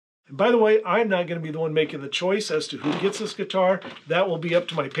And by the way, I'm not going to be the one making the choice as to who gets this guitar. That will be up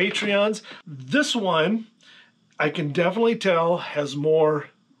to my Patreons. This one, I can definitely tell, has more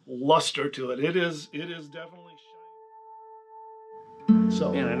luster to it. It is definitely shiny.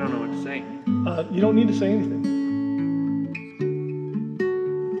 So, man, I don't know what to say. You don't need to say anything.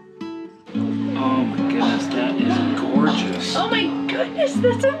 Oh my goodness, that is gorgeous. Oh my goodness,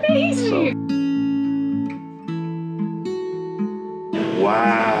 that's amazing.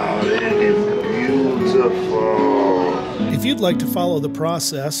 Wow, that is beautiful. If you'd like to follow the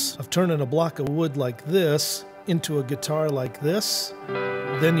process of turning a block of wood like this into a guitar like this,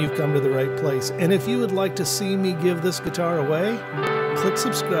 then you've come to the right place. And if you would like to see me give this guitar away, click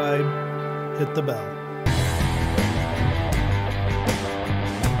subscribe, hit the bell.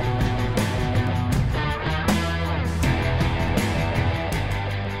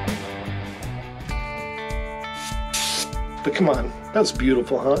 But come on, that's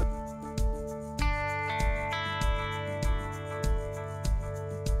beautiful, huh?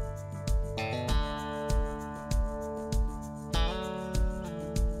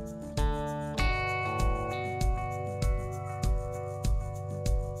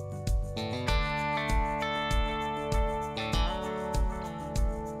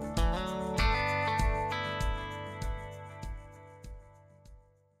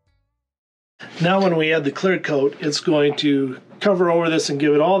 Now when we add the clear coat, it's going to cover over this and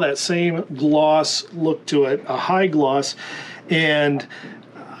give it all that same gloss look to it, a high gloss, and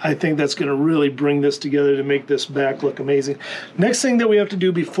I think that's going to really bring this together to make this back look amazing. Next thing that we have to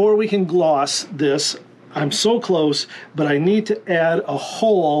do before we can gloss this, I'm so close, but I need to add a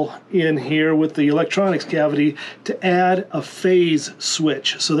hole in here with the electronics cavity to add a phase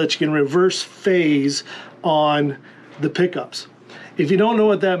switch so that you can reverse phase on the pickups. If you don't know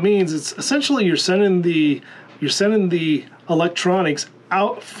what that means, it's essentially you're sending the electronics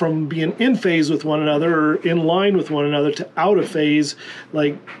out from being in phase with one another or in line with one another to out of phase,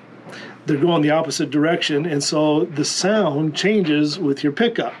 like they're going the opposite direction, and so the sound changes with your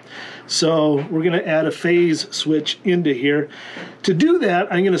pickup. So we're going to add a phase switch into here. To do that,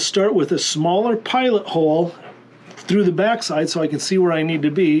 I'm going to start with a smaller pilot hole through the backside so I can see where I need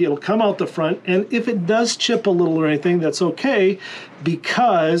to be. It'll come out the front, and if it does chip a little or anything, that's okay,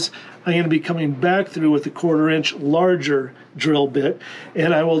 because I'm going to be coming back through with a 1/4 inch larger drill bit,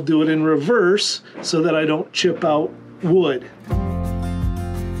 and I will do it in reverse so that I don't chip out wood.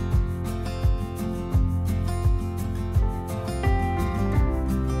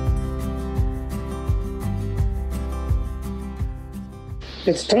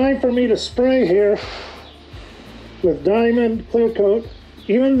 It's time for me to spray here with Diamond Clear Coat.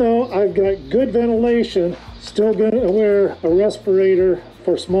 Even though I've got good ventilation, still going to wear a respirator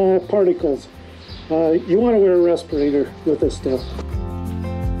for small particles. You want to wear a respirator with this stuff.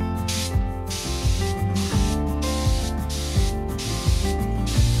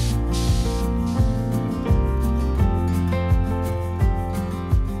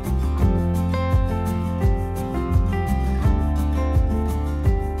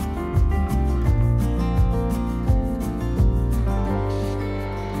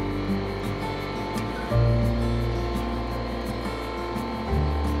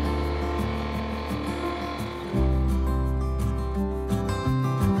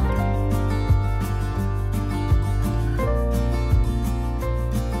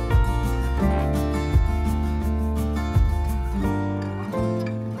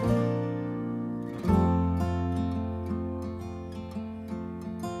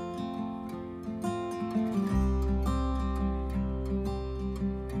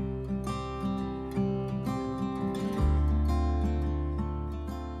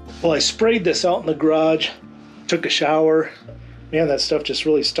 Well, I sprayed this out in the garage, took a shower. Man, that stuff just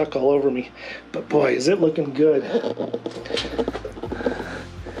really stuck all over me. But boy, is it looking good.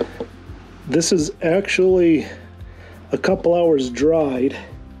 This is actually a couple hours dried,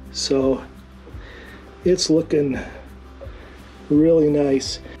 so it's looking really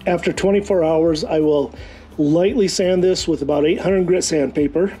nice. After 24 hours, I will lightly sand this with about 800 grit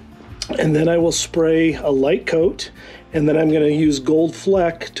sandpaper, and then I will spray a light coat, and then I'm going to use gold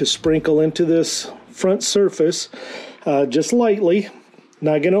fleck to sprinkle into this front surface just lightly.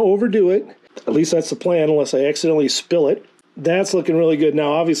 Not going to overdo it. At least that's the plan, unless I accidentally spill it. That's looking really good.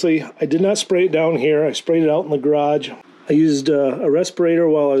 Now, obviously, I did not spray it down here. I sprayed it out in the garage. I used a respirator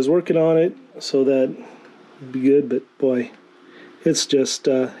while I was working on it, so that would be good. But boy, it's just,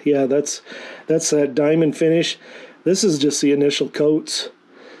 yeah, that's that diamond finish. This is just the initial coats.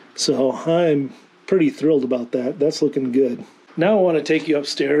 So I'm pretty thrilled about that. That's looking good. Now I want to take you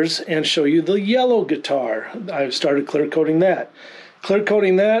upstairs and show you the yellow guitar. I've started clear coating that. Clear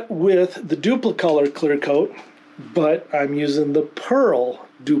coating that with the Dupli-Color clear coat, but I'm using the Pearl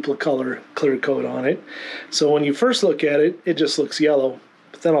Dupli-Color clear coat on it. So when you first look at it, it just looks yellow,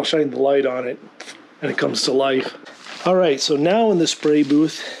 but then I'll shine the light on it and it comes to life. All right, so now in the spray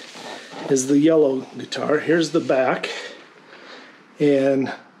booth is the yellow guitar. Here's the back,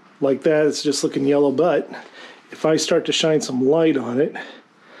 and like that, it's just looking yellow, but if I start to shine some light on it,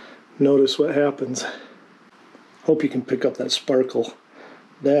 notice what happens. Hope you can pick up that sparkle.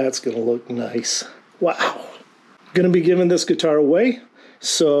 That's gonna look nice. Wow. Gonna be giving this guitar away,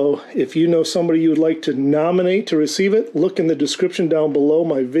 so if you know somebody you would like to nominate to receive it, look in the description down below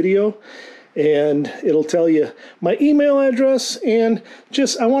my video, and it'll tell you my email address, and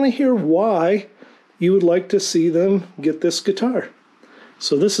just I want to hear why you would like to see them get this guitar.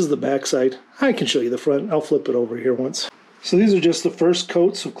 So this is the back side. I can show you the front. I'll flip it over here once. So these are just the first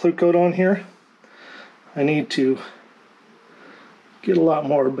coats of clear coat on here. I need to get a lot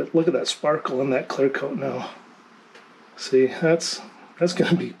more, but look at that sparkle in that clear coat now. See, that's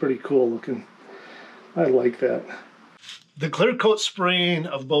going to be pretty cool looking. I like that. The clear coat spraying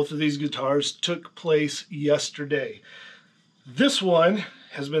of both of these guitars took place yesterday. This one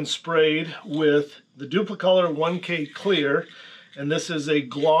has been sprayed with the Dupli-Color 1K Clear, and this is a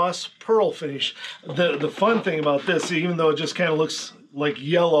gloss pearl finish. The fun thing about this, even though it just kind of looks like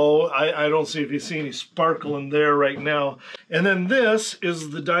yellow, I don't see if you see any sparkle in there right now. And then this is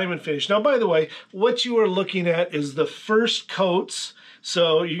the diamond finish. Now, by the way, what you are looking at is the first coats.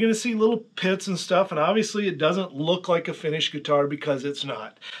 So you're going to see little pits and stuff, and obviously it doesn't look like a finished guitar because it's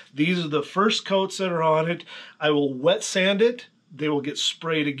not. These are the first coats that are on it. I will wet sand it. They will get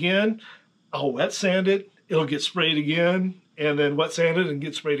sprayed again. I'll wet sand it. It'll get sprayed again, and then wet sand it and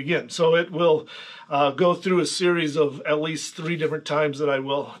get sprayed again. So it will go through a series of at least 3 different times that I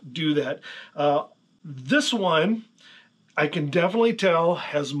will do that. This one, I can definitely tell,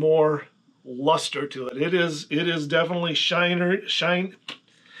 has more luster to it. It is definitely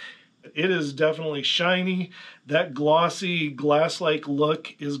it is definitely shiny. That glossy glass-like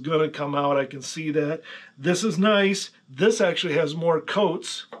look is gonna come out. I can see that. This is nice. This actually has more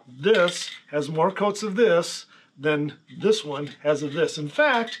coats. This has more coats of this than this one has of this. In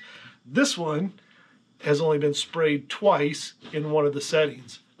fact, this one has only been sprayed twice in one of the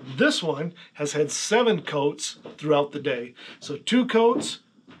settings. This one has had 7 coats throughout the day. So 2 coats,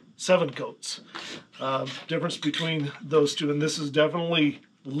 7 coats. Difference between those two, and this is definitely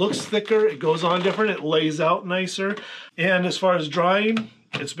looks thicker, it goes on different, it lays out nicer. And as far as drying,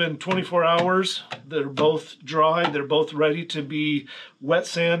 it's been 24 hours. They're both dry, they're both ready to be wet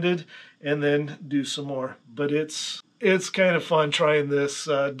sanded and then do some more. But it's kind of fun trying this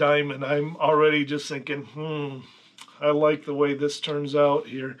diamond. I'm already just thinking, I like the way this turns out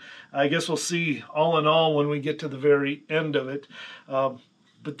here. I guess we'll see all in all when we get to the very end of it.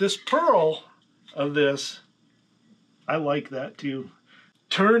 But this pearl of this, I like that too.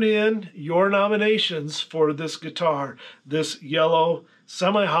 Turn in your nominations for this guitar, this yellow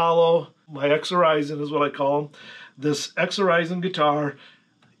semi-hollow, my X-Horizon is what I call them, this X-Horizon guitar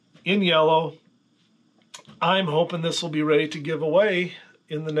in yellow. I'm hoping this will be ready to give away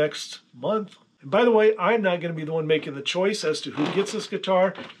in the next month. And by the way, I'm not going to be the one making the choice as to who gets this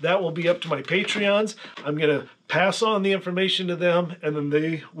guitar. That will be up to my Patreons. I'm going to pass on the information to them, and then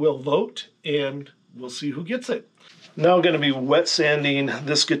they will vote, and we'll see who gets it. Now I'm going to be wet sanding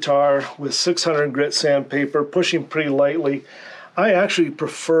this guitar with 600 grit sandpaper, pushing pretty lightly. I actually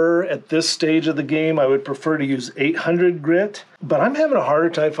prefer, at this stage of the game, I would prefer to use 800 grit, but I'm having a harder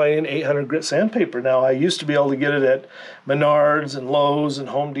time finding 800 grit sandpaper now. I used to be able to get it at Menards and Lowe's and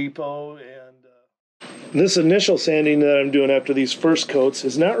Home Depot. This initial sanding that I'm doing after these first coats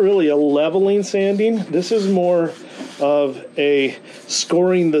is not really a leveling sanding. This is more of a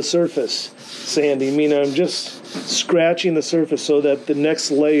scoring the surface sanding, meaning I'm just scratching the surface so that the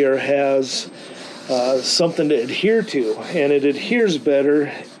next layer has something to adhere to, and it adheres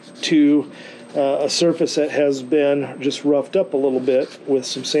better to a surface that has been just roughed up a little bit with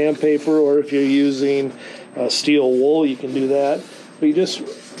some sandpaper, or if you're using steel wool, you can do that. But you just,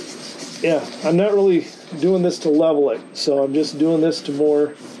 I'm not really doing this to level it, so I'm just doing this to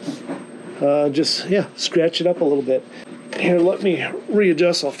more scratch it up a little bit. Here, let me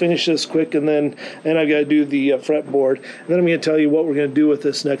readjust. I'll finish this quick, and then I've got to do the fretboard. And then I'm going to tell you what we're going to do with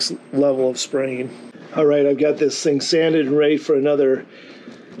this next level of spraying. All right, I've got this thing sanded and ready for another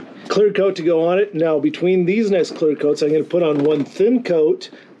clear coat to go on it. Now, between these next clear coats, I'm going to put on one thin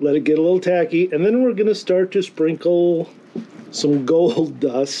coat, let it get a little tacky, and then we're going to start to sprinkle some gold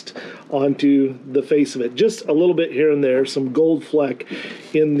dust onto the face of it. Just a little bit here and there, some gold fleck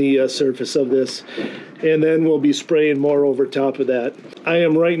in the surface of this. And then we'll be spraying more over top of that. I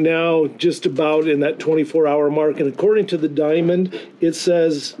am right now just about in that 24-hour mark, and according to the Diamond, it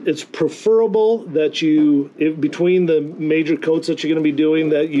says it's preferable that between the major coats that you're going to be doing,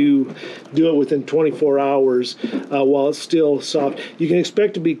 that you do it within 24 hours while it's still soft. You can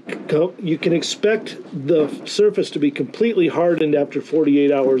expect the surface to be completely hardened after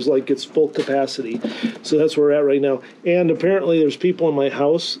 48 hours, like it's full capacity. So that's where we're at right now. And apparently there's people in my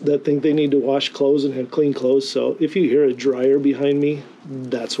house that think they need to wash clothes and have clean clothes. So if you hear a dryer behind me,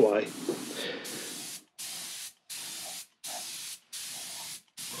 that's why.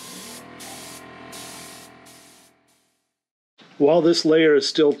 While this layer is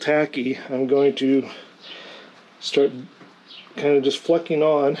still tacky, I'm going to start kind of just flecking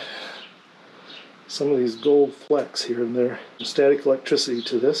on some of these gold flecks here and there. Static electricity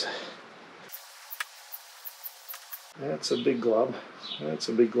to this. That's a big glob. That's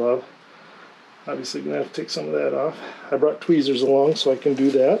a big glob. Obviously gonna have to take some of that off. I brought tweezers along so I can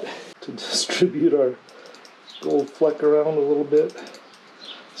do that to distribute our gold fleck around a little bit.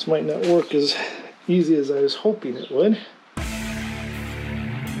 This might not work as easy as I was hoping it would.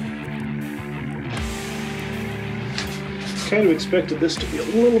 Kind of expected this to be a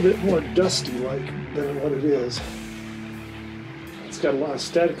little bit more dusty-like than what it is. It's got a lot of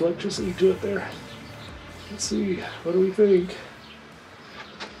static electricity to it there. Let's see, what do we think?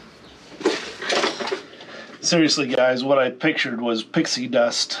 Seriously, guys, what I pictured was pixie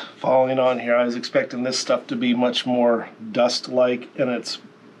dust falling on here. I was expecting this stuff to be much more dust-like, and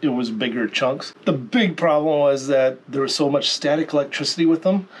it was bigger chunks. The big problem was that there was so much static electricity with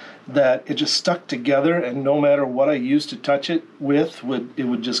them that it just stuck together, and no matter what I used to touch it with, it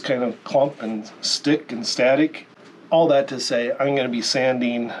would just kind of clump and stick and static. All that to say, I'm going to be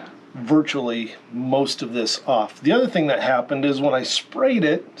sanding virtually most of this off. The other thing that happened is when I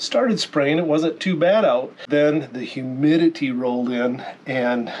started spraying, it wasn't too bad out. Then the humidity rolled in,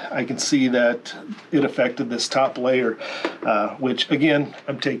 and I can see that it affected this top layer, which again,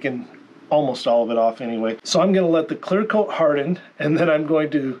 I'm taking almost all of it off anyway. So I'm going to let the clear coat harden, and then I'm going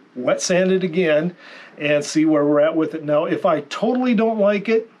to wet sand it again and see where we're at with it. Now, if I totally don't like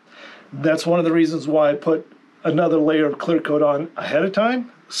it, that's one of the reasons why I put another layer of clear coat on ahead of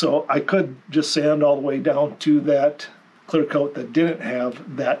time. So I could just sand all the way down to that clear coat that didn't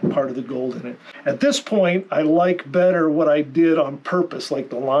have that part of the gold in it. At this point, I like better what I did on purpose, like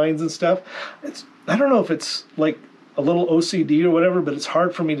the lines and stuff. I don't know if it's like a little OCD or whatever, but it's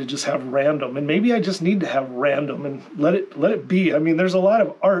hard for me to just have random. And maybe I just need to have random and let it be. I mean, there's a lot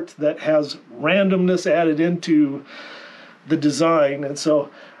of art that has randomness added into the design. And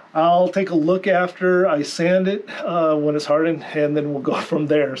so I'll take a look after I sand it when it's hardened, and then we'll go from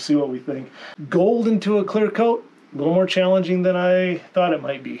there, see what we think. Gold into a clear coat, a little more challenging than I thought it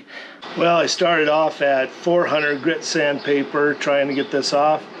might be. Well, I started off at 400 grit sandpaper trying to get this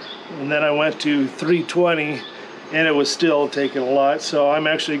off, and then I went to 320, and it was still taking a lot. So I'm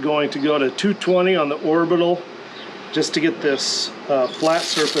actually going to go to 220 on the orbital just to get this flat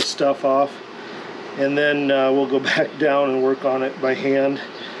surface stuff off, and then we'll go back down and work on it by hand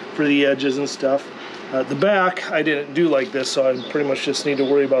for the edges and stuff. The back I didn't do like this, so I pretty much just need to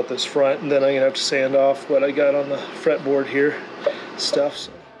worry about this front, and then I'm gonna have to sand off what I got on the fretboard here stuff.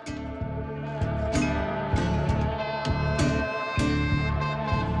 So.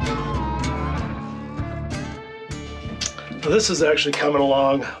 This is actually coming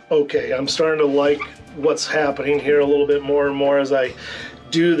along okay. I'm starting to like what's happening here a little bit more and more as I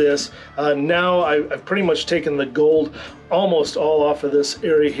do this. Now I've pretty much taken the gold almost all off of this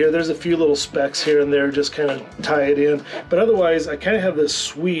area here. There's a few little specks here and there, just kind of tie it in. But otherwise, I kind of have this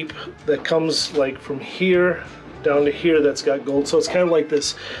sweep that comes like from here down to here that's got gold. So it's kind of like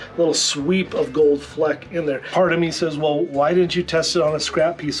this little sweep of gold fleck in there. Part of me says, well, why didn't you test it on a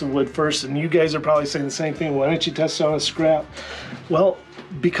scrap piece of wood first? And you guys are probably saying the same thing. Why didn't you test it on a scrap? Well,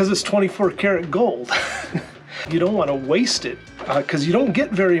 because it's 24 karat gold. You don't want to waste it because you don't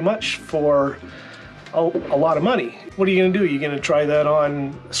get very much for a lot of money. What are you going to do? You're going to try that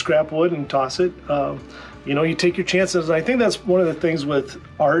on scrap wood and toss it? You know, you take your chances. And I think that's one of the things with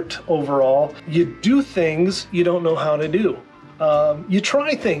art overall. You do things you don't know how to do. You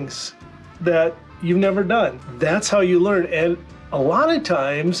try things that you've never done. That's how you learn. And a lot of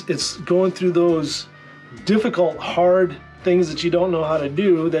times it's going through those difficult, hard things that you don't know how to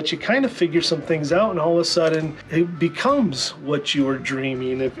do that you kind of figure some things out, and all of a sudden it becomes what you were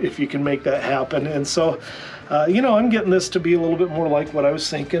dreaming, if you can make that happen. And so you know, I'm getting this to be a little bit more like what I was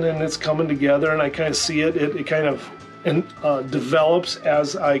thinking, and it's coming together, and I kind of see it kind of and develops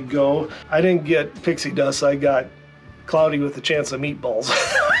as I go. I didn't get pixie dust, I got cloudy with a chance of meatballs.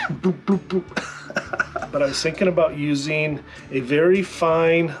 Boop, boop, boop. But I was thinking about using a very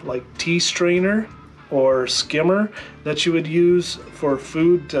fine like tea strainer or skimmer that you would use for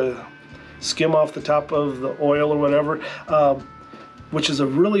food to skim off the top of the oil or whatever, which is a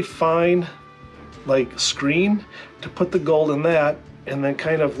really fine like screen, to put the gold in that and then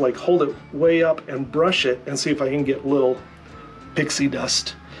kind of like hold it way up and brush it and see if I can get little pixie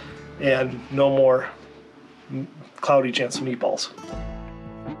dust and no more cloudy chance of meatballs.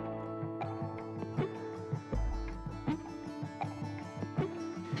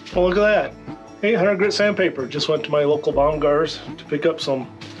 Oh, look at that. 800 grit sandpaper. Just went to my local Baumgars to pick up some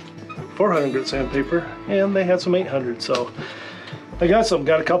 400 grit sandpaper, and they had some 800, so I got some.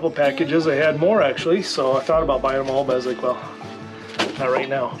 Got a couple packages. I had more actually, so I thought about buying them all, but I was like, well, not right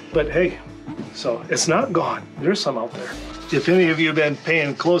now. But hey, so it's not gone. There's some out there. If any of you have been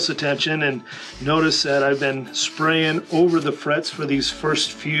paying close attention and notice that I've been spraying over the frets for these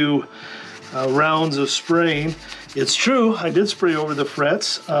first few rounds of spraying, it's true, I did spray over the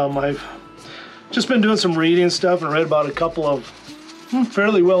frets. I've just been doing some reading stuff and read about a couple of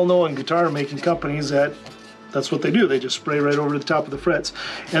fairly well-known guitar making companies that's what they do. They just spray right over the top of the frets,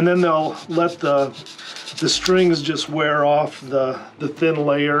 and then they'll let the strings just wear off the thin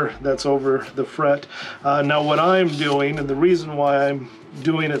layer that's over the fret. Now what I'm doing, and the reason why I'm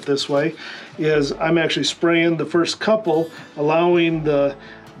doing it this way, is I'm actually spraying the first couple, allowing the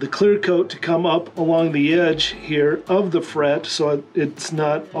clear coat to come up along the edge here of the fret, so it's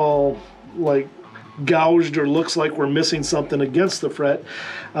not all like gouged or looks like we're missing something against the fret.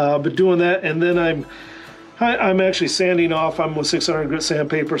 But doing that, and then I'm actually sanding off. I'm with 600 grit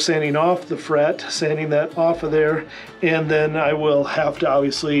sandpaper sanding off the fret, sanding that off of there, and then I will have to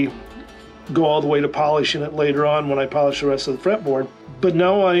obviously go all the way to polishing it later on when I polish the rest of the fretboard. But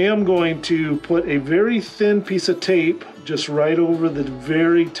now I am going to put a very thin piece of tape just right over the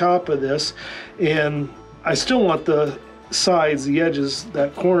very top of this, and I still want the sides, the edges,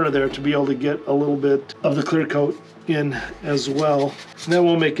 that corner there, to be able to get a little bit of the clear coat in as well. And that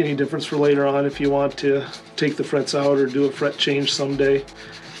won't make any difference for later on if you want to take the frets out or do a fret change someday,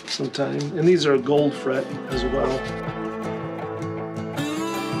 sometime. And these are a gold fret as well.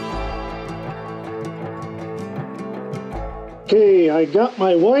 Okay, I got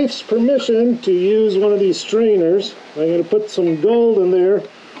my wife's permission to use one of these strainers. I'm going to put some gold in there.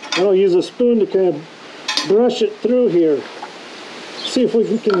 I'll use a spoon to kind of brush it through here. See if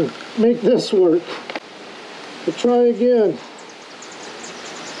we can make this work. We'll try again.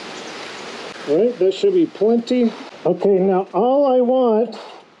 All right, that should be plenty. Okay, now all I want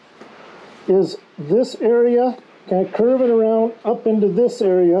is this area, kind of curve it around up into this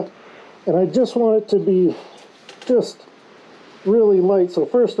area, and I just want it to be just really light. So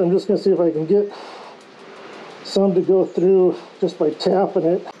first I'm just going to see if I can get some to go through just by tapping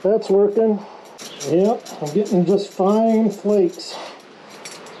it. That's working. Yep, I'm getting just fine flakes.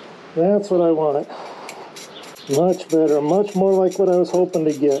 That's what I want. Much better, much more like what I was hoping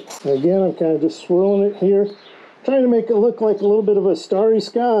to get. And again, I'm kind of just swirling it here, trying to make it look like a little bit of a starry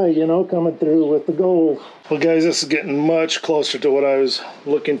sky, you know, coming through with the gold. Well guys, this is getting much closer to what I was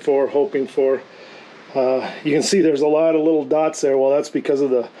looking for, hoping for. You can see there's a lot of little dots there. Well, that's because of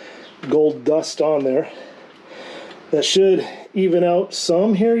the gold dust on there. That should even out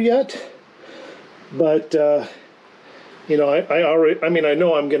some here yet. But, you know, I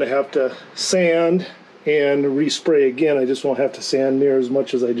know I'm going to have to sand and respray again. I just won't have to sand near as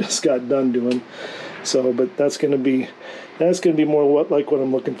much as I just got done doing. So, but that's going to be more like what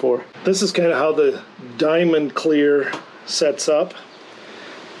I'm looking for. This is kind of how the diamond clear sets up.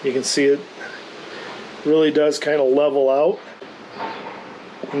 You can see it really does kind of level out.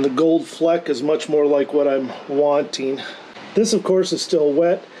 And the gold fleck is much more like what I'm wanting. This, of course, is still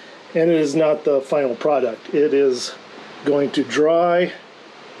wet, and it is not the final product. It is going to dry,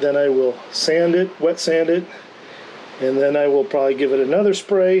 then I will sand it, wet sand it, and then I will probably give it another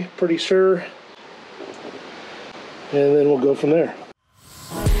spray, pretty sure, and then we'll go from there.